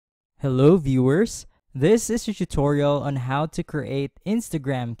Hello viewers, this is a tutorial on how to create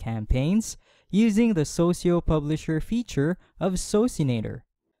Instagram campaigns using the Socio Publisher feature of Socinator.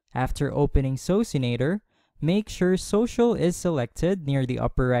 After opening Socinator, make sure Social is selected near the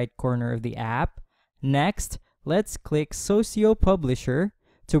upper right corner of the app. Next, let's click Socio Publisher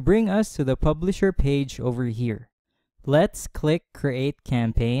to bring us to the Publisher page over here. Let's click Create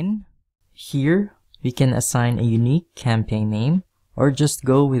Campaign. Here, we can assign a unique campaign name or just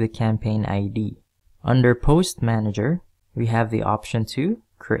go with a campaign ID. Under Post Manager, we have the option to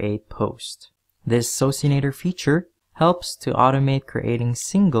create post. This Socinator feature helps to automate creating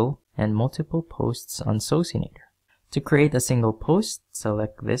single and multiple posts on Socinator. To create a single post,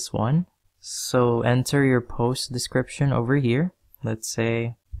 select this one. So enter your post description over here. Let's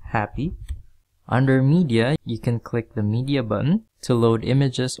say happy. Under Media, you can click the Media button to load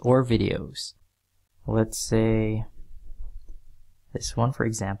images or videos. Let's say this one for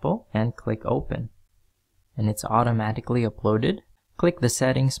example, and click Open. And it's automatically uploaded. Click the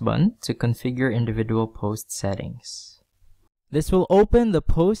Settings button to configure individual post settings. This will open the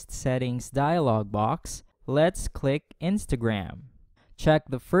Post Settings dialog box. Let's click Instagram. Check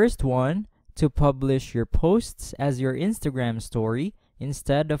the first one to publish your posts as your Instagram story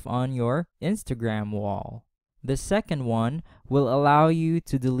instead of on your Instagram wall. The second one will allow you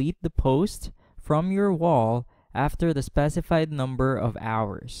to delete the post from your wall after the specified number of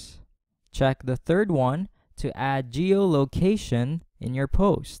hours. Check the third one to add geolocation in your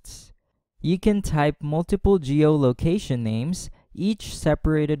posts. You can type multiple geolocation names, each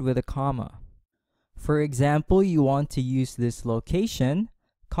separated with a comma. For example, you want to use this location,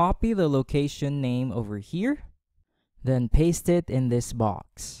 copy the location name over here, then paste it in this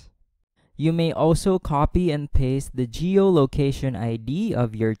box. You may also copy and paste the geolocation ID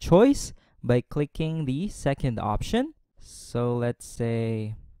of your choice by clicking the second option. So let's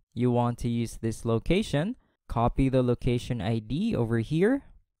say you want to use this location, copy the location ID over here,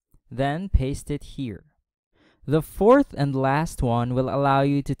 then paste it here. The fourth and last one will allow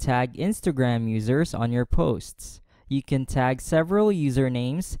you to tag Instagram users on your posts. You can tag several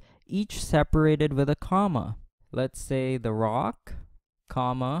usernames, each separated with a comma. Let's say The Rock,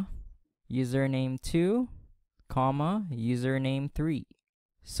 comma, username 2, comma, username 3.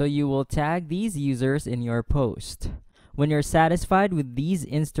 So you will tag these users in your post. When you're satisfied with these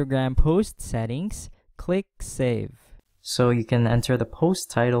Instagram post settings, click Save. So you can enter the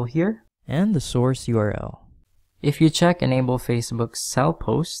post title here and the source URL. If you check Enable Facebook Sell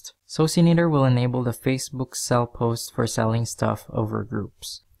Post, Socinator will enable the Facebook Sell Post for selling stuff over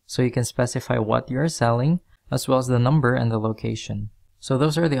groups. So you can specify what you're selling, as well as the number and the location. So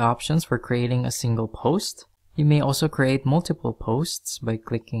those are the options for creating a single post. You may also create multiple posts by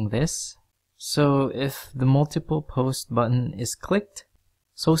clicking this. So if the multiple post button is clicked,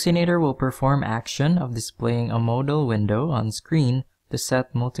 Socinator will perform action of displaying a modal window on screen to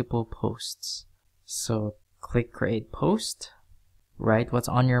set multiple posts. So click Create Post, write what's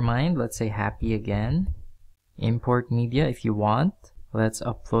on your mind, let's say happy again, import media if you want, let's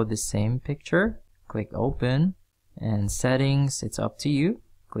upload the same picture, click Open, and settings, it's up to you,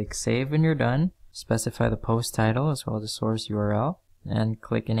 click Save when you're done. Specify the post title as well as the source URL, and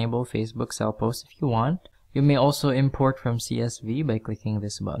click Enable Facebook Sell Post if you want. You may also import from CSV by clicking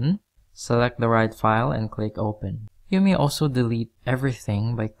this button. Select the right file and click Open. You may also delete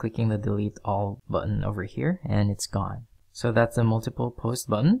everything by clicking the Delete All button over here, and it's gone. So that's the multiple post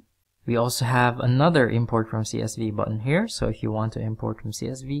button. We also have another Import from CSV button here, so if you want to import from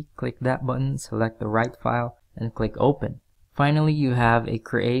CSV, click that button, select the right file, and click Open. Finally, you have a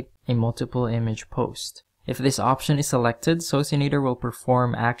Create a multiple image post. If this option is selected, Socinator will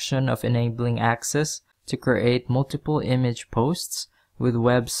perform action of enabling access to create multiple image posts with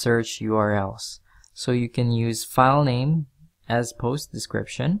web search URLs. So you can use file name as post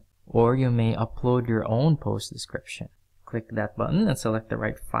description, or you may upload your own post description. Click that button and select the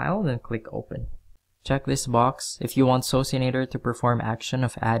right file, then click Open. Check this box if you want Socinator to perform action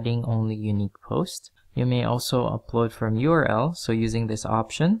of adding only unique posts. You may also upload from URL, so using this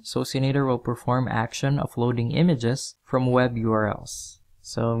option, Socinator will perform action of loading images from web URLs.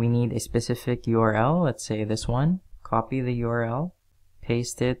 So we need a specific URL, let's say this one. Copy the URL,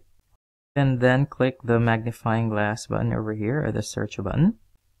 paste it, and then click the magnifying glass button over here, or the search button.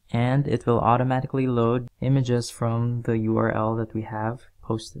 And it will automatically load images from the URL that we have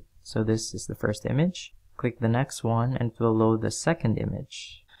posted. So this is the first image. Click the next one, and it will load the second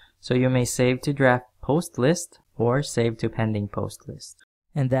image. So you may save to draft post list or save to pending post list.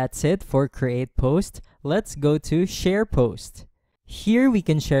 And that's it for Create Post. Let's go to Share Post. Here we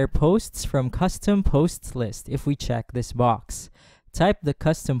can share posts from custom posts list if we check this box. type the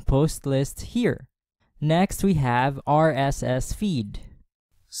custom post list here. Next, we have RSS feed.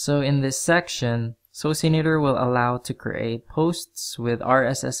 So in this section, Socinator will allow to create posts with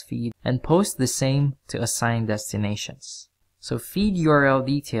RSS feed and post the same to assigned destinations. So feed URL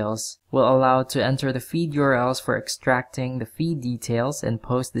details will allow to enter the feed URLs for extracting the feed details and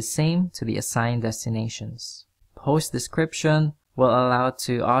post the same to the assigned destinations. Post description will allow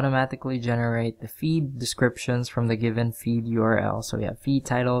to automatically generate the feed descriptions from the given feed URL. So we have feed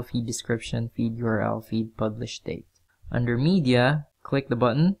title, feed description, feed URL, feed publish date. Under media, click the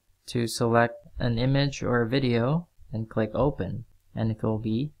button to select an image or a video and click open, and it will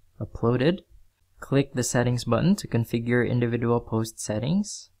be uploaded. Click the settings button to configure individual post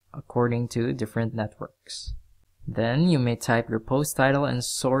settings according to different networks. Then you may type your post title and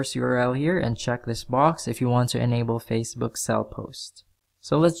source URL here and check this box if you want to enable Facebook Sell Post.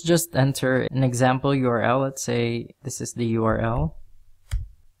 So let's just enter an example URL. Let's say this is the URL.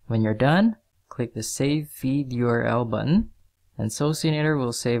 When you're done, click the Save Feed URL button, and Socinator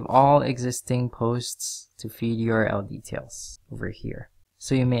will save all existing posts to feed URL details over here.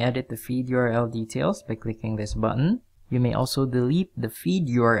 So you may edit the feed URL details by clicking this button. You may also delete the feed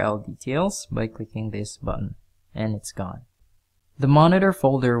URL details by clicking this button, and it's gone. The monitor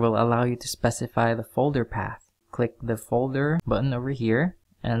folder will allow you to specify the folder path. Click the folder button over here,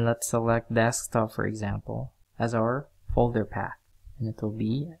 and let's select desktop, for example, as our folder path, and it will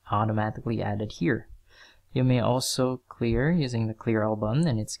be automatically added here. You may also clear using the clear all button,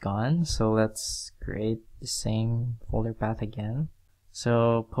 and it's gone. So let's create the same folder path again.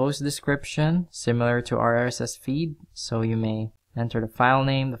 So post description, similar to RSS feed. So you may enter the file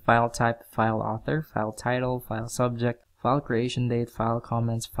name, the file type, the file author, file title, file subject, file creation date, file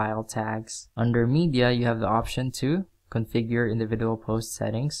comments, file tags. Under media, you have the option to configure individual post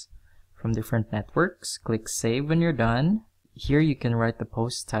settings from different networks. Click save when you're done. Here you can write the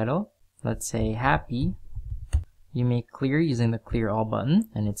post title. Let's say happy. You may clear using the clear all button,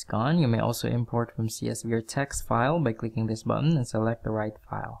 and it's gone. You may also import from CSV or text file by clicking this button and select the right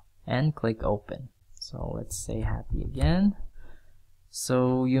file and click open. So let's say happy again.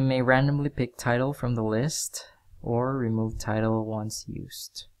 So you may randomly pick title from the list or remove title once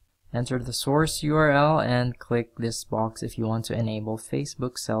used. Enter the source URL and click this box if you want to enable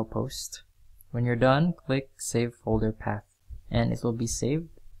Facebook Sell Post. When you're done, click Save Folder Path, and it will be saved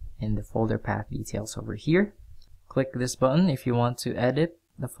in the folder path details over here. Click this button if you want to edit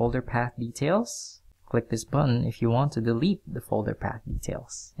the folder path details. Click this button if you want to delete the folder path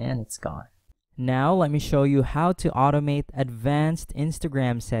details, and it's gone. Now let me show you how to automate advanced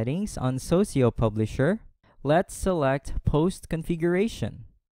Instagram settings on Socio Publisher. Let's select Post Configuration.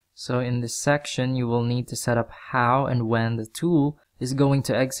 So in this section, you will need to set up how and when the tool is going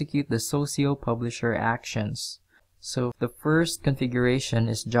to execute the Socio Publisher actions. So the first configuration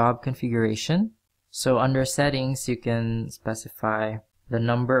is Job Configuration. So under settings, you can specify the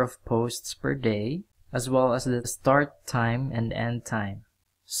number of posts per day, as well as the start time and end time.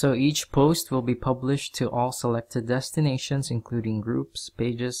 So each post will be published to all selected destinations, including groups,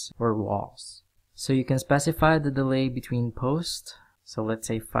 pages, or walls. So you can specify the delay between posts. So let's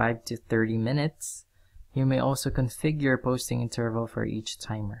say 5 to 30 minutes. You may also configure posting interval for each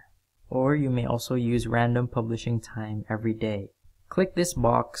timer. Or you may also use random publishing time every day. Click this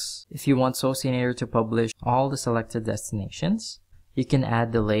box if you want Socinator to publish all the selected destinations. You can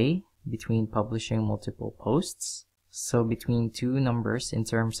add delay between publishing multiple posts, so between two numbers in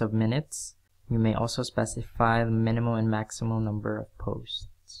terms of minutes. You may also specify the minimum and maximum number of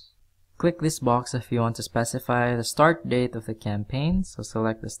posts. Click this box if you want to specify the start date of the campaign, so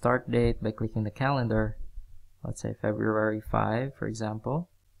select the start date by clicking the calendar. Let's say February 5, for example,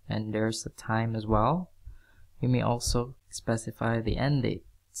 and there's the time as well. You may also specify the end date,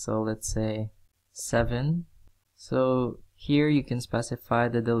 so let's say 7. So here you can specify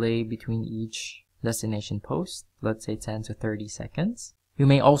the delay between each destination post, let's say 10 to 30 seconds. You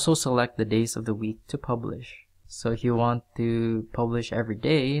may also select the days of the week to publish. So if you want to publish every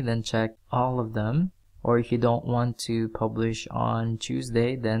day, then check all of them. Or if you don't want to publish on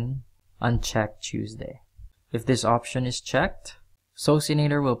Tuesday, then uncheck Tuesday. If this option is checked,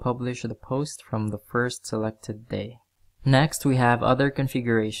 Socinator will publish the post from the first selected day. Next, we have other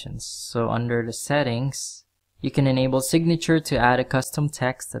configurations. So under the settings, you can enable signature to add a custom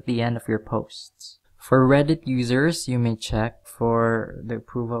text at the end of your posts. For Reddit users, you may check for the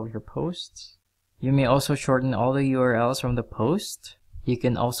approval of your posts. You may also shorten all the URLs from the post. You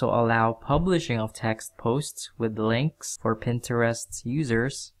can also allow publishing of text posts with links for Pinterest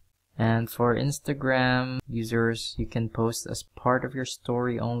users. And for Instagram users, you can post as part of your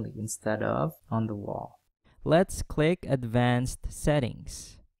story only instead of on the wall. let's click Advanced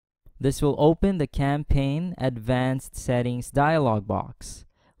Settings. This will open the Campaign Advanced Settings dialog box.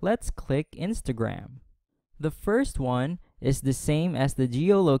 Let's click Instagram. The first one is the same as the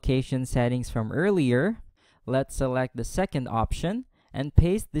geolocation settings from earlier. Let's select the second option and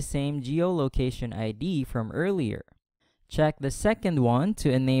paste the same geolocation ID from earlier. Check the second one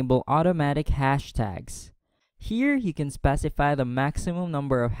to enable automatic hashtags. Here you can specify the maximum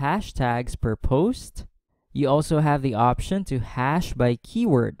number of hashtags per post. You also have the option to hash by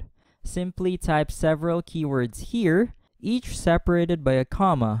keyword. Simply type several keywords here, each separated by a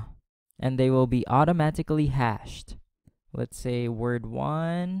comma, and they will be automatically hashed. Let's say word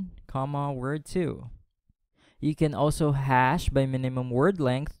 1, comma, word 2. You can also hash by minimum word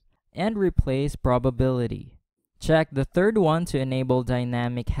length and replace probability. Check the third one to enable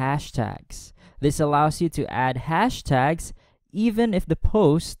dynamic hashtags. This allows you to add hashtags even if the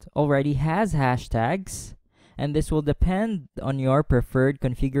post already has hashtags, and this will depend on your preferred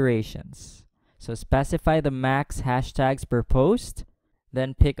configurations. So specify the max hashtags per post,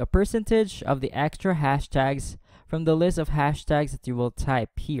 then pick a percentage of the extra hashtags from the list of hashtags that you will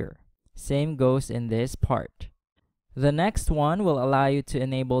type here. Same goes in this part. The next one will allow you to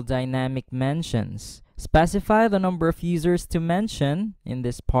enable dynamic mentions. Specify the number of users to mention in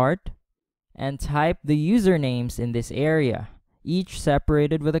this part, and type the usernames in this area, each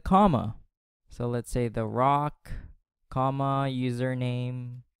separated with a comma. So let's say The Rock, comma,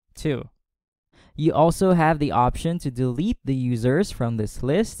 username 2. You also have the option to delete the users from this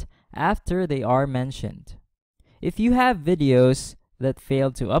list after they are mentioned. If you have videos that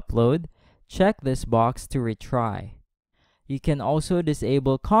failed to upload, check this box to retry. You can also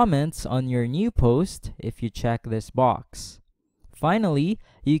disable comments on your new post if you check this box. Finally,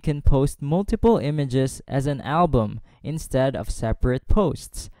 you can post multiple images as an album instead of separate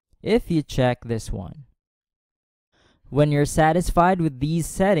posts if you check this one. When you're satisfied with these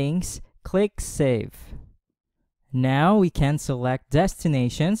settings, click Save. Now we can select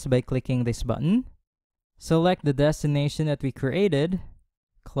destinations by clicking this button. Select the destination that we created,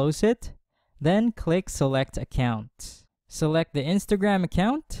 close it, then click Select Account. Select the Instagram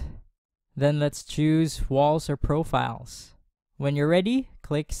account, then let's choose Walls or Profiles. When you're ready,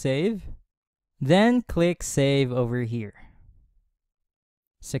 click Save, then click Save over here.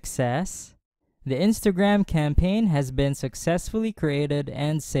 Success! The Instagram campaign has been successfully created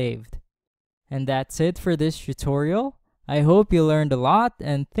and saved. And that's it for this tutorial. I hope you learned a lot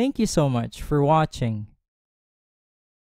and thank you so much for watching.